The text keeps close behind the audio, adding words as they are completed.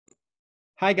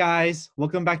Hi guys,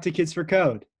 welcome back to Kids for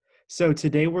Code. So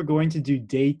today we're going to do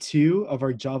day 2 of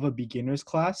our Java beginners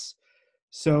class.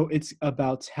 So it's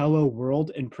about Hello World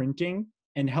and printing.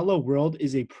 And Hello World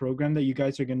is a program that you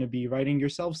guys are going to be writing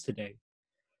yourselves today.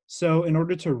 So in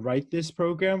order to write this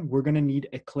program, we're going to need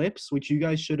Eclipse, which you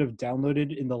guys should have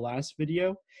downloaded in the last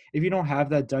video. If you don't have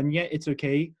that done yet, it's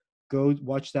okay. Go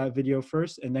watch that video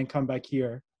first and then come back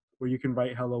here where you can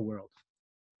write Hello World.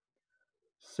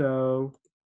 So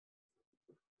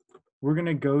we're going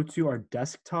to go to our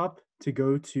desktop to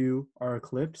go to our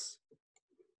Eclipse.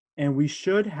 And we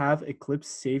should have Eclipse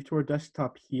saved to our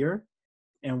desktop here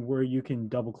and where you can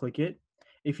double click it.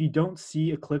 If you don't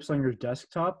see Eclipse on your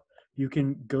desktop, you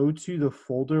can go to the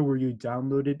folder where you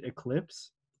downloaded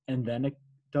Eclipse and then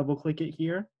double click it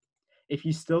here. If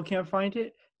you still can't find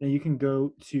it, then you can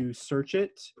go to search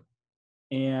it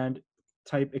and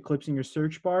type Eclipse in your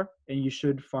search bar and you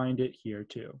should find it here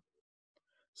too.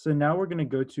 So now we're going to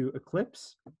go to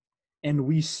Eclipse, and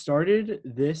we started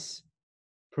this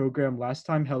program last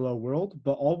time, Hello World,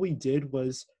 but all we did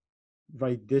was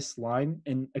write this line,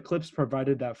 and Eclipse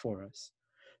provided that for us.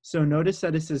 So notice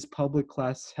that it says public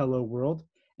class Hello World,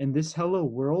 and this Hello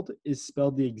World is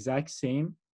spelled the exact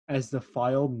same as the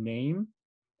file name.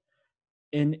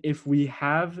 And if we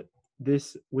have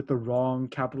this with the wrong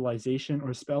capitalization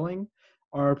or spelling,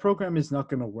 our program is not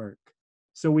going to work.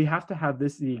 So we have to have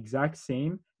this the exact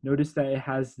same. Notice that it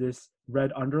has this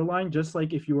red underline, just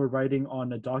like if you were writing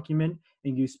on a document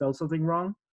and you spelled something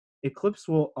wrong, Eclipse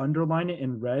will underline it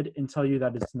in red and tell you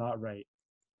that it's not right.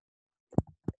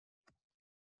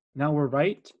 Now we're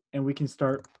right, and we can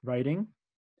start writing.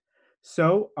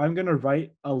 So I'm going to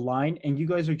write a line, and you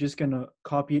guys are just going to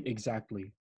copy it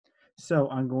exactly. So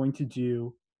I'm going to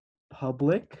do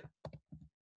public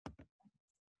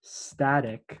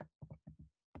static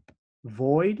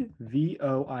void,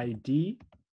 void,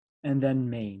 and then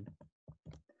main.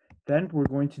 Then we're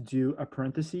going to do a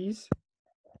parentheses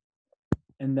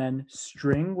and then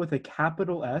string with a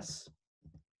capital S,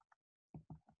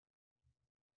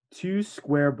 2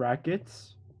 square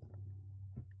brackets,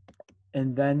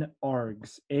 and then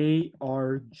args, A-R-G-S.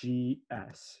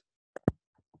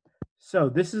 So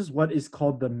this is what is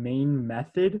called the main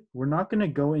method. We're not going to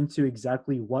go into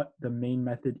exactly what the main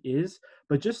method is,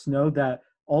 but just know that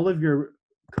all of your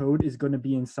code is going to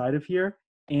be inside of here,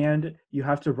 and you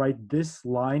have to write this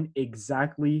line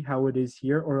exactly how it is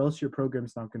here, or else your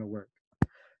program's not going to work.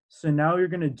 So now you're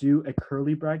going to do a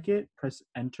curly bracket, press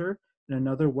enter, and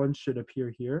another one should appear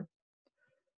here.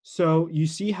 So you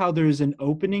see how there's an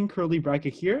opening curly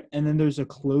bracket here, and then there's a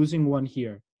closing one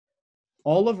here.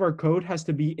 All of our code has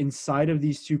to be inside of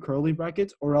these 2 curly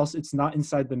brackets, or else it's not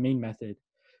inside the main method.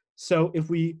 So if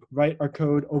we write our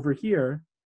code over here,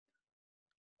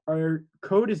 our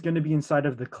code is going to be inside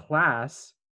of the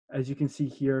class, as you can see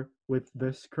here with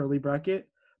this curly bracket,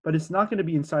 but it's not going to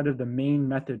be inside of the main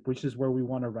method, which is where we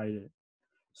want to write it.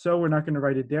 So we're not going to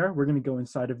write it there. We're going to go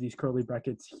inside of these curly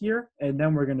brackets here, and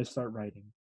then we're going to start writing.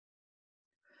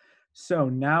 So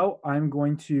now I'm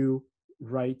going to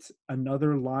write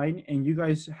another line, and you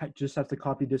guys just have to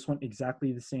copy this one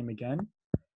exactly the same again.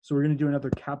 So we're going to do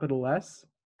another capital S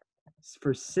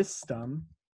for system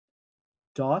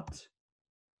dot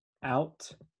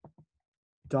out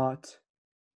dot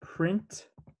print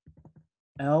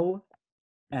ln,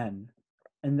 and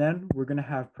then we're going to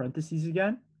have parentheses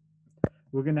again.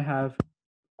 We're going to have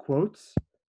quotes,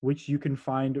 which you can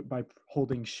find by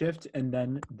holding shift and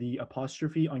then the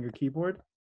apostrophe on your keyboard.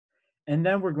 And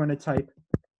then we're going to type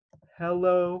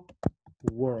hello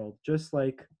world, just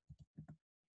like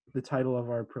the title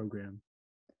of our program.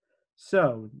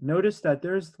 So notice that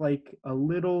there's like a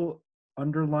little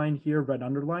underline here, red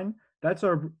underline. That's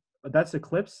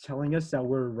Eclipse telling us that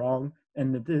we're wrong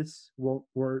and that this won't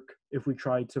work if we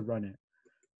try to run it.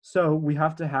 So we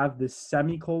have to have this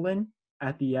semicolon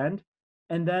at the end,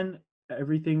 and then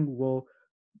everything will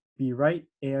be right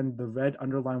and the red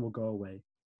underline will go away.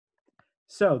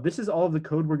 So this is all of the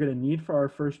code we're going to need for our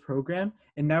first program,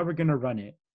 and now we're going to run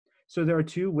it. So there are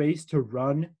 2 ways to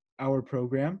run our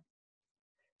program.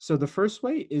 So the first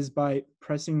way is by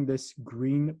pressing this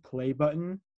green play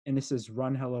button, and it says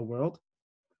run hello world.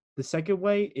 The second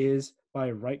way is by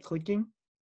right-clicking,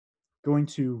 going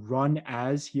to run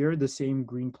as here, the same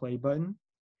green play button,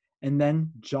 and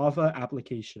then Java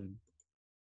application.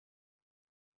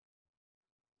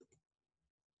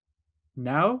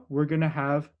 Now we're going to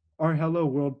have our hello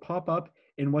world pop up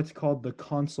in what's called the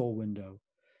console window.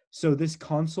 So this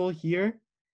console here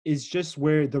is just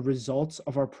where the results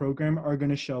of our program are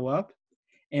going to show up.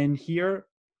 And here,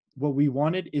 what we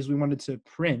wanted to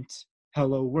print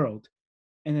hello world.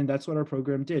 And then that's what our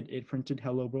program did. It printed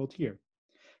hello world here.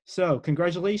 So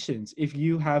congratulations. If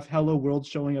you have hello world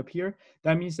showing up here,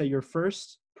 that means that your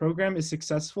first program is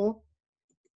successful.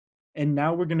 And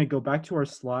now we're going to go back to our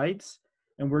slides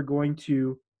and we're going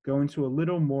to go into a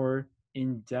little more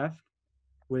in depth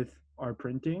with our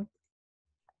printing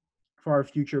for our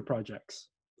future projects.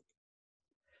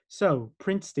 So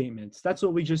print statements, that's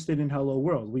what we just did in Hello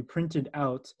World. We printed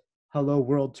out Hello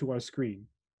World to our screen.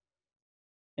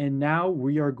 And now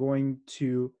we are going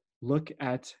to look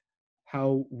at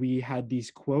how we had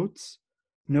these quotes.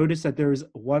 Notice that there is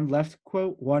one left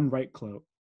quote, one right quote,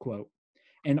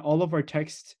 and all of our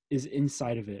text is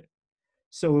inside of it.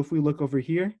 So if we look over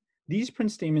here, these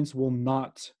print statements will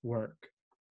not work.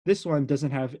 This one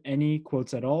doesn't have any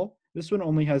quotes at all. This one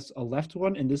only has a left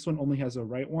one, and this one only has a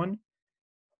right one.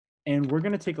 And we're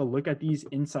going to take a look at these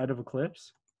inside of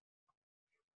Eclipse.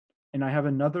 And I have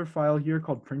another file here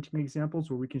called printing examples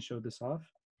where we can show this off.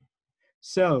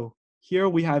 So here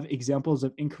we have examples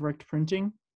of incorrect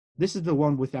printing. This is the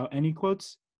one without any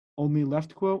quotes, only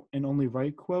left quote and only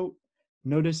right quote.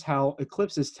 Notice how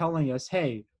Eclipse is telling us,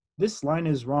 hey, this line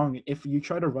is wrong. If you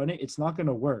try to run it, it's not going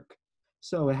to work.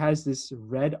 So it has this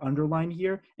red underline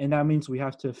here, and that means we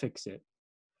have to fix it.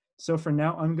 So for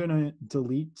now, I'm going to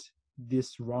delete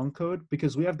this wrong code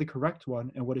because we have the correct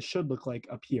one and what it should look like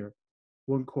up here.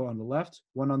 One quote on the left,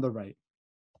 one on the right.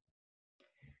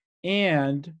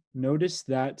 And notice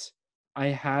that I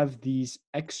have these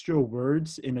extra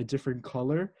words in a different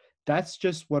color. That's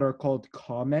just what are called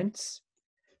comments.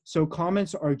 So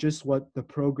comments are just what the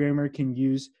programmer can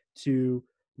use to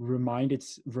remind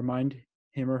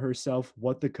him or herself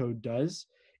what the code does.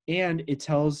 And it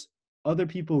tells other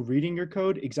people reading your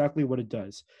code exactly what it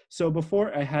does. So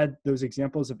before I had those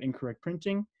examples of incorrect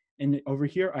printing, and over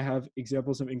here I have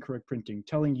examples of incorrect printing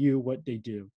telling you what they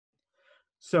do.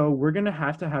 So we're going to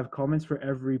have comments for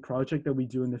every project that we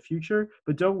do in the future,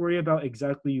 but don't worry about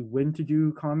exactly when to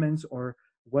do comments or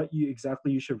what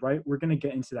exactly you should write. We're going to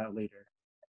get into that later.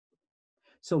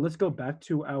 So let's go back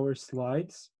to our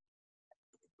slides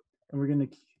and we're going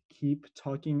to keep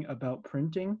talking about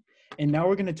printing. And now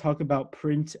we're going to talk about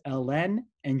println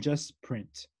and just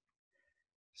print.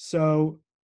 So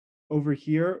over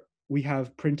here, we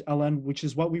have println, which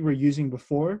is what we were using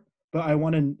before, but I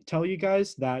want to tell you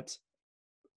guys that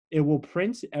it will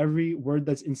print every word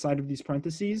that's inside of these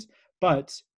parentheses,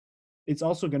 but it's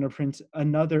also going to print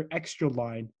another extra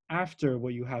line after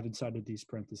what you have inside of these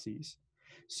parentheses.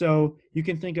 So you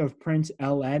can think of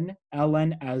println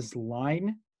as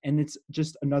line, and it's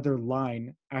just another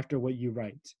line after what you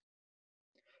write.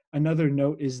 Another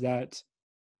note is that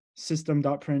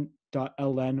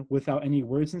system.print.ln without any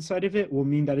words inside of it will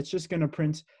mean that it's just going to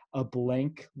print a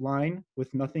blank line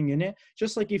with nothing in it,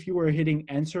 just like if you were hitting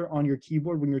enter on your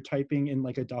keyboard when you're typing in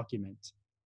like a document.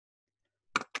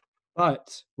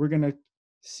 But we're going to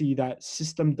see that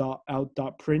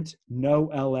system.out.print no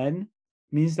ln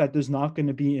means that there's not going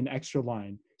to be an extra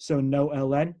line. So no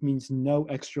ln means no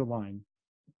extra line.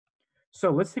 So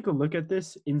let's take a look at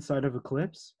this inside of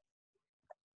Eclipse.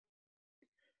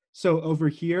 So over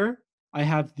here, I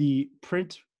have the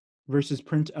print versus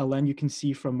println you can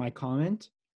see from my comment.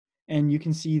 And you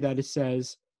can see that it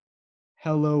says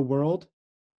hello world,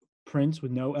 print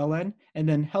with no ln, and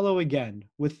then hello again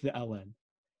with the ln.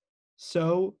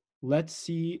 So let's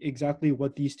see exactly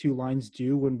what these two lines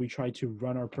do when we try to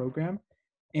run our program.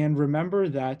 And remember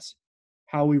that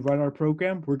how we run our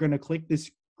program, we're going to click this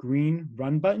green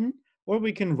run button, or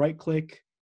we can right click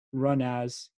run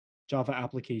as Java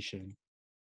application.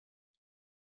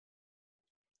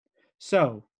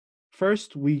 So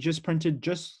first, we just printed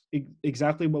just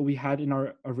exactly what we had in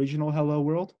our original hello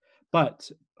world.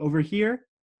 But over here,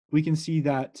 we can see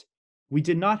that we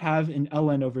did not have an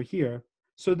ln over here.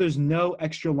 So there's no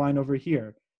extra line over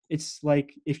here. It's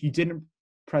like if you didn't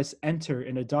press enter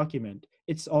in a document,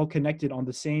 it's all connected on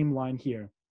the same line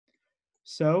here.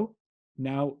 So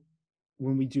now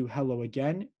when we do hello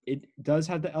again, it does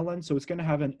have the ln, so it's going to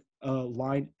have a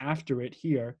line after it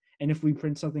here. And if we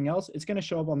print something else, it's going to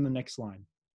show up on the next line.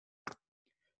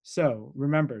 So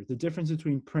remember, the difference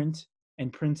between print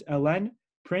and println,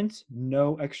 print,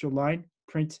 no extra line,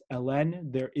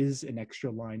 println, there is an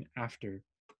extra line after.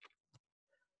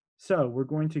 So we're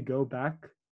going to go back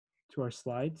to our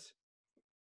slides,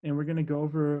 and we're going to go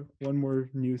over one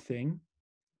more new thing.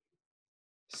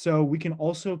 So we can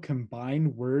also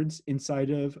combine words inside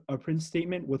of a print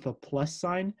statement with a plus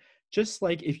sign. Just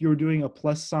like if you're doing a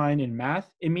plus sign in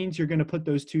math, it means you're going to put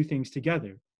those two things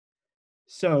together.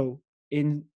 So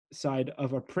inside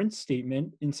of a print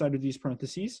statement, inside of these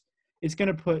parentheses, it's going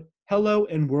to put hello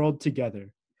and world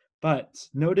together. But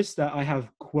notice that I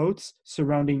have quotes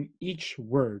surrounding each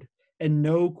word. and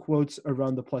no quotes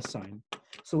around the plus sign.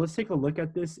 So let's take a look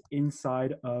at this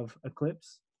inside of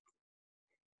Eclipse.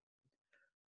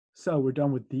 So we're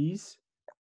done with these.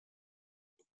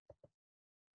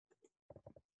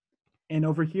 And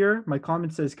over here, my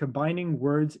comment says combining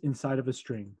words inside of a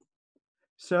string.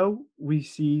 So we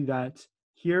see that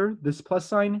here, this plus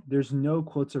sign, there's no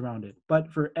quotes around it.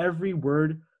 But for every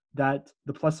word that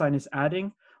the plus sign is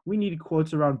adding, we need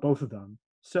quotes around both of them.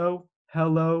 So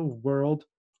hello world,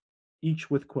 each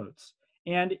with quotes.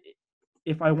 And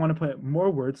if I want to put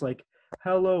more words like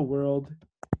hello world,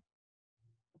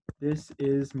 this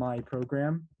is my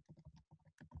program,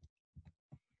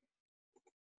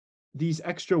 these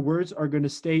extra words are going to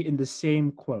stay in the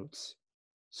same quotes.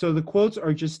 So the quotes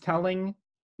are just telling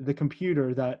the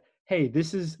computer that, hey,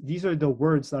 these are the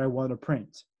words that I want to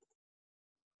print.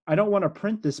 I don't want to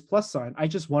print this plus sign. I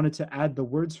just wanted to add the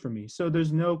words for me. So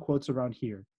there's no quotes around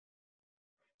here.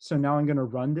 So now I'm going to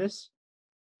run this,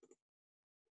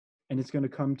 and it's going to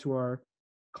come to our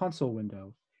console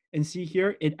window. And see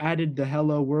here, it added the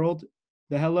hello world,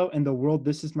 the hello and the world,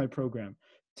 this is my program,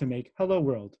 to make hello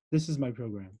world, this is my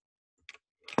program.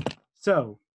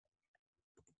 So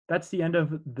that's the end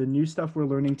of the new stuff we're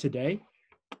learning today.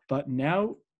 But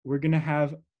now we're going to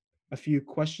have a few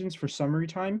questions for summary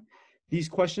time. These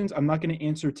questions I'm not going to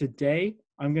answer today.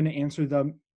 I'm going to answer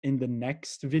them in the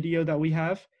next video that we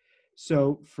have.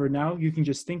 So for now, you can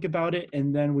just think about it.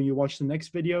 And then when you watch the next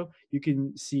video, you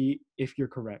can see if you're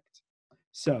correct.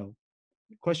 So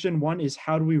question 1 is,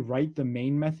 how do we write the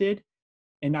main method?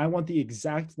 And I want the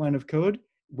exact line of code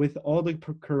with all the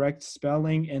correct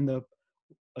spelling and the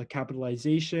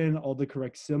capitalization, all the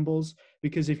correct symbols,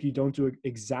 because if you don't do it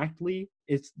exactly,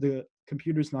 the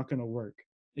computer's not going to work.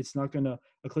 It's not going to,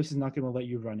 Eclipse is not going to let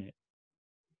you run it.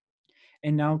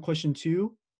 And now question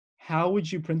 2, how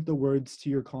would you print the words to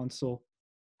your console?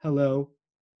 Hello,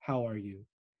 how are you?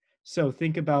 So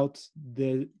think about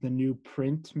the new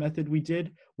print method we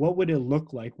did. What would it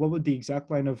look like? What would the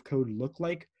exact line of code look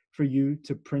like for you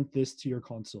to print this to your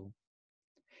console?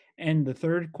 And the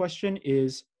third question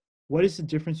is, what is the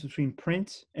difference between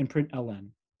print and println?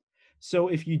 So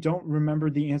if you don't remember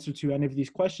the answer to any of these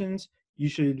questions, you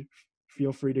should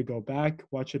feel free to go back,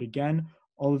 watch it again.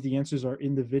 All of the answers are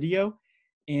in the video.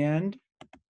 And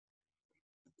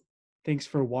thanks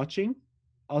for watching.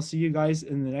 I'll see you guys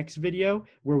in the next video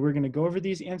where we're going to go over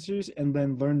these answers and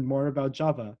then learn more about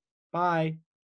Java. Bye.